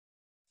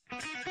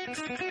All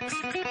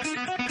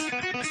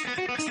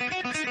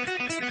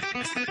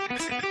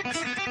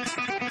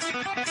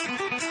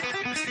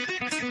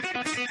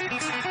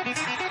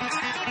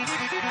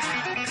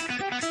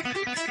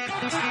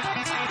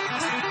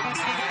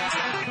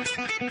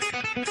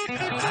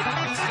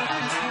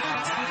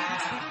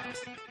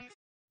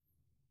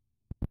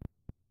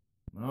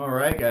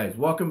right, guys,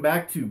 welcome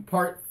back to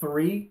part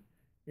 3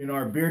 in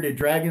our Bearded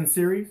Dragon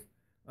series.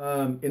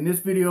 In this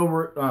video,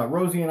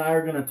 Rosie and I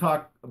are going to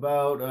talk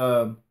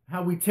about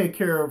how we take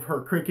care of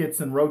her crickets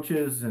and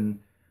roaches and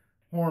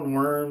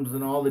hornworms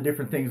and all the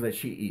different things that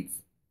she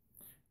eats.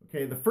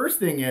 Okay, the first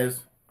thing is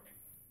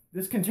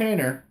this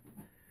container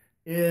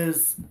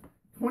is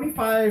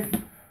 25,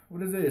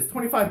 what is it? It's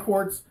 25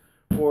 quarts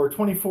or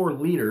 24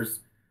 liters.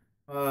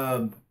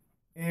 And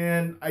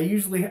I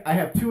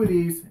have 2 of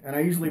these, and I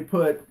usually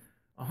put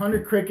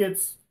 100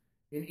 crickets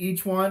in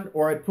each one,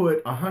 or I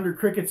put 100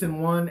 crickets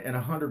in one and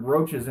 100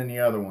 roaches in the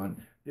other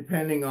one,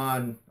 depending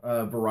on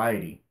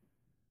variety.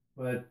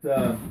 But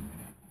as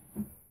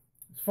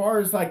far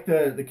as like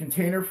the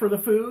container for the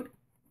food,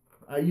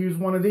 I use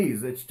one of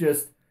these. It's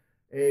just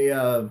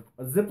a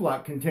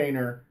Ziploc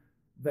container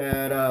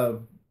that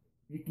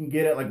you can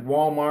get at like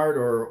Walmart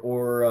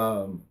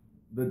or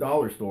the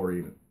dollar store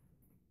even.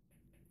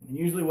 And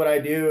usually what I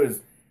do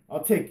is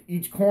I'll take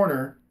each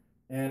corner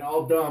and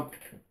I'll dump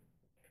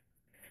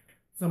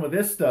some of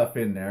this stuff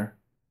in there.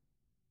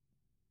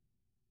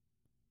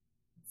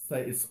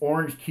 It's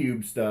orange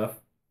cube stuff,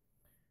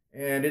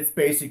 and it's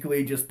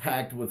basically just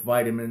packed with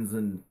vitamins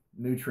and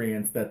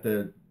nutrients that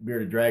the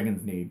bearded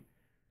dragons need.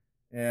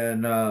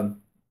 And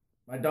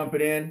I dump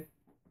it in,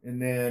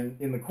 and then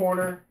in the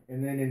corner,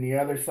 and then in the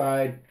other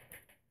side,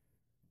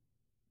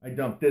 I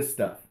dump this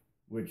stuff,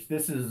 which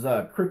this is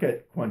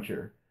cricket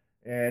quencher,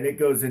 and it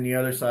goes in the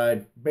other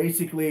side.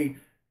 Basically,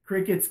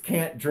 crickets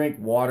can't drink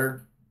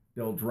water.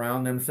 They'll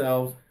drown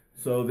themselves,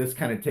 so this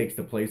kind of takes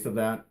the place of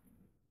that.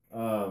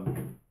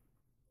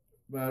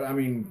 But I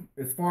mean,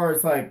 as far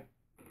as like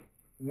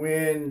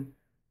when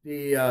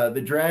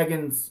the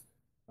dragons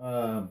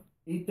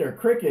eat their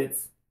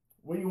crickets,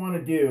 what you want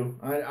to do,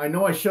 I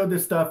know I showed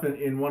this stuff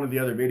in one of the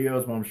other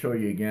videos, but I'm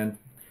showing you again.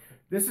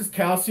 This is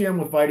calcium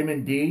with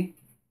vitamin D,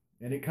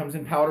 and it comes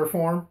in powder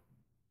form.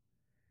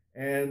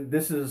 And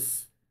this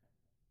is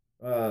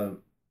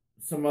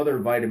some other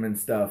vitamin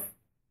stuff,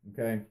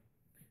 okay?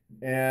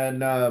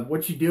 And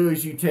what you do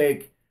is you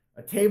take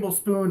a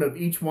tablespoon of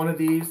each one of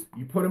these,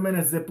 you put them in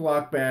a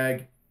Ziploc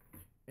bag,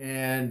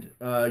 and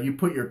you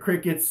put your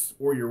crickets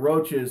or your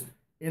roaches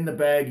in the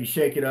bag, you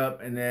shake it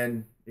up, and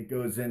then it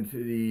goes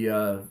into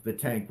the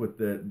tank with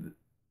the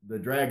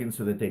dragon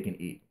so that they can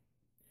eat.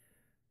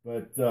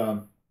 But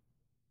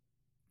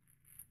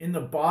in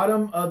the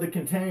bottom of the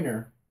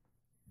container,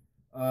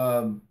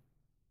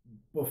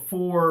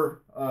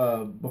 before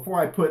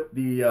I put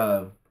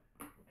the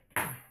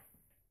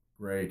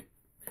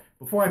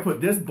before I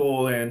put this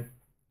bowl in,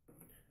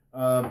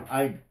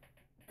 I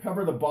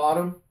cover the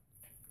bottom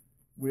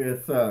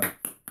with well, that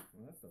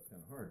stuff's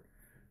kind of hard,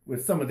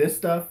 with some of this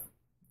stuff,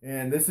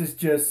 and this is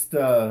just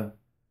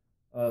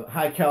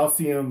high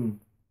calcium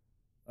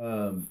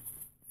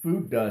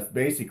food dust,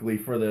 basically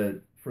for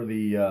the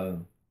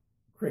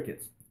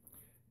crickets.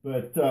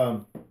 But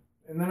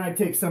and then I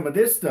take some of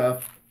this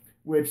stuff,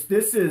 which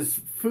this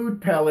is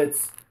food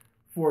pellets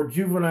for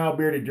juvenile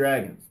bearded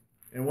dragons.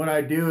 And what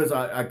I do is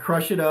I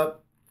crush it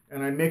up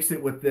and I mix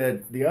it with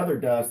the other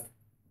dust,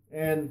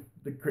 and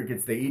the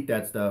crickets, they eat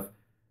that stuff,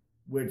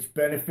 which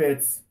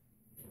benefits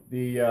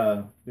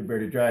the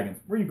bearded dragons.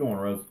 Where are you going,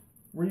 Rose?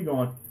 Where are you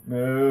going?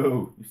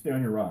 No, you stay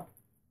on your rock.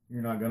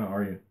 You're not gonna,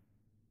 are you?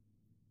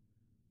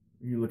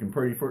 Are you looking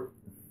pretty for?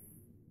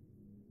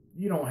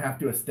 You don't have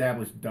to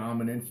establish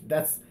dominance.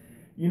 That's,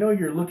 you know,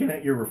 you're looking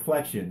at your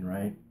reflection,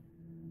 right?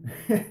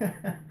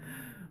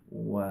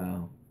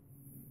 Wow.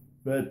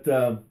 But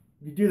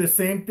you do the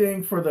same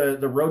thing for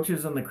the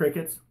roaches and the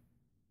crickets.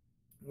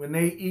 When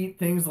they eat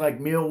things like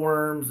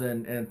mealworms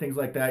and things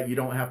like that, you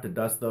don't have to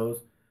dust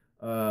those.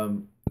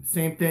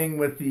 Same thing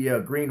with the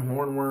green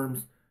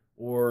hornworms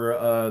or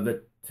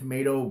the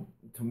tomato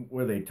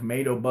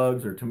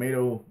bugs or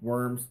tomato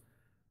worms.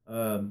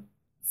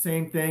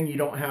 Same thing, you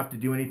don't have to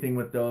do anything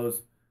with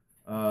those.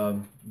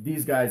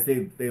 These guys,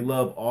 they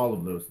love all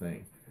of those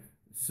things.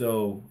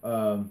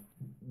 So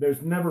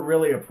there's never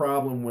really a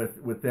problem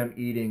with them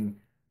eating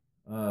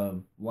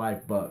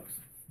live bugs.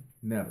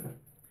 Never.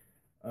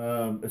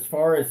 As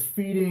far as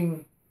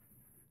feeding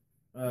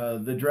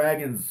the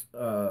dragons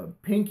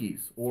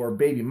pinkies or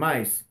baby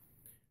mice,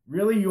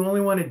 really you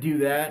only want to do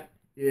that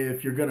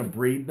if you're going to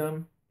breed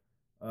them.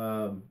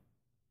 You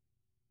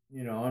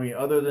know, I mean,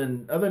 other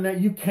than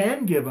that, you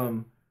can give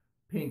them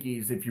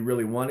pinkies if you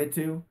really wanted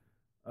to,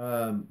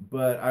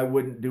 but I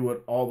wouldn't do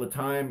it all the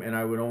time, and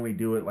I would only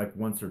do it like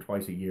once or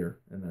twice a year,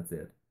 and that's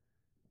it.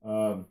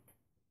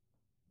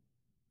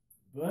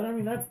 But I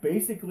mean, that's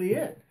basically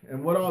it.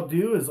 And what I'll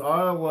do is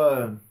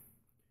I'll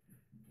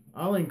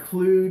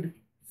include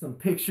some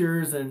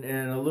pictures and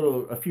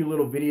a few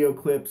little video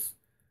clips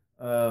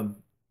of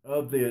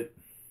the.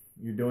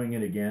 You're doing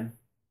it again.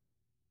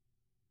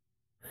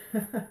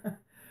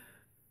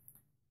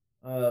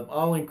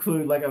 I'll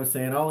include, like I was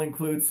saying, I'll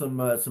include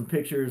some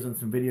pictures and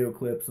some video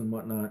clips and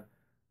whatnot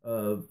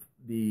of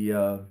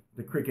the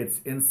crickets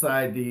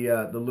inside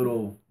the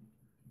little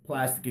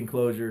plastic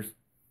enclosures,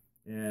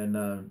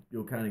 and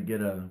you'll kind of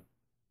get a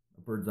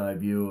bird's eye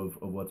view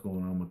of what's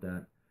going on with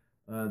that.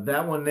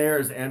 That one there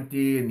is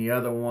empty, and the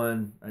other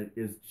one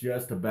is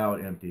just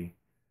about empty.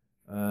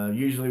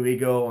 Usually we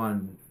go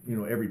on,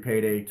 every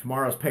payday.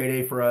 Tomorrow's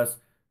payday for us,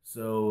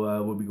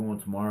 so we'll be going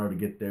tomorrow to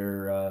get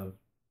their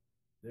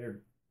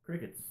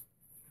crickets.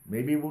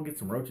 Maybe we'll get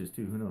some roaches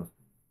too. Who knows?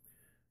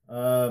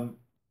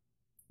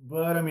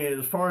 But I mean,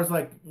 as far as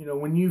like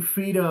when you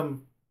feed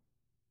them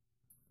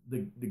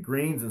the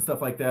greens and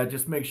stuff like that,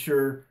 just make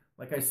sure,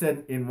 like I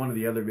said in one of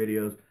the other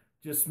videos,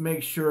 just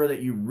make sure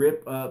that you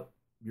rip up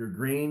your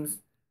greens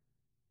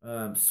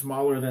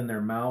smaller than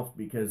their mouth,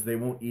 because they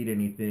won't eat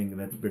anything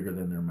that's bigger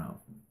than their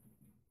mouth.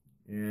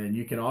 And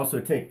you can also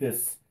take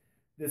this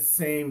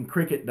same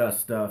cricket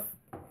dust stuff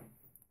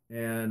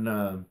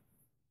and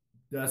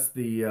dust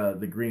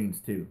the greens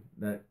too.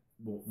 That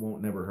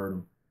won't never hurt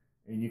them.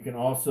 And you can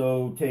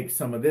also take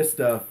some of this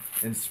stuff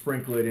and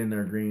sprinkle it in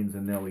their greens,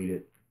 and they'll eat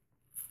it.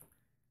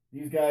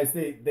 These guys,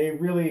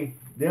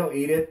 they'll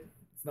eat it.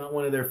 It's not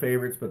one of their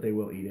favorites, but they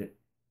will eat it.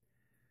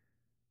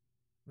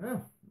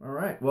 Well, all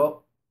right.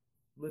 Well,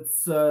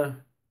 let's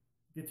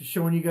get to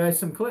showing you guys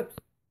some clips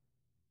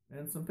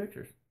and some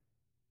pictures.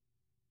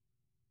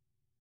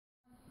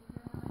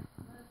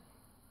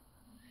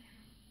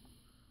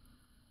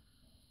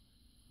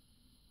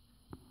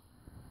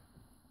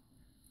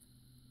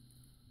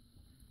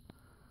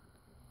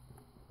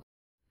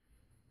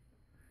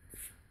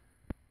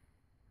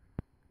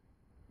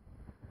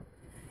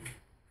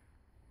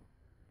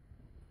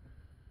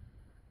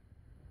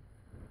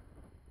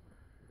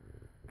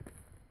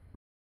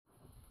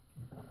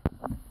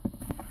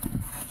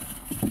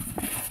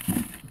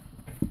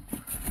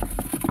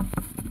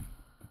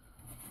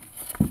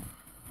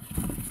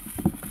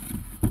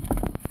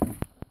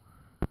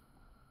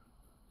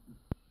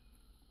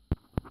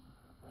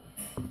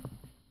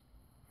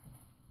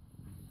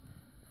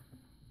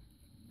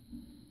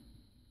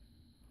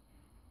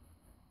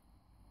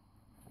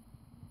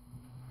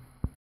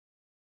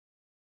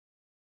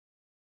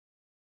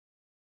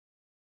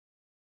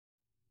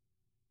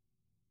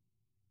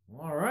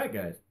 All right,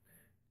 guys.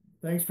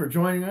 Thanks for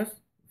joining us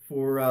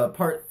for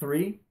part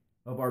 3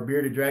 of our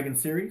Bearded Dragon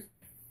series.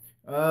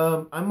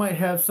 I might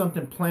have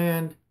something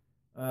planned,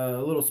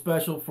 a little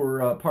special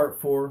for part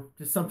 4,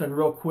 just something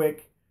real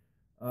quick.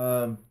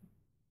 But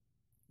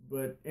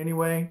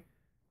anyway,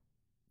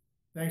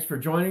 thanks for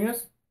joining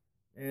us,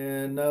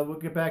 and we'll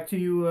get back to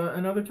you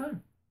another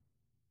time.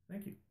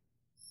 Thank you.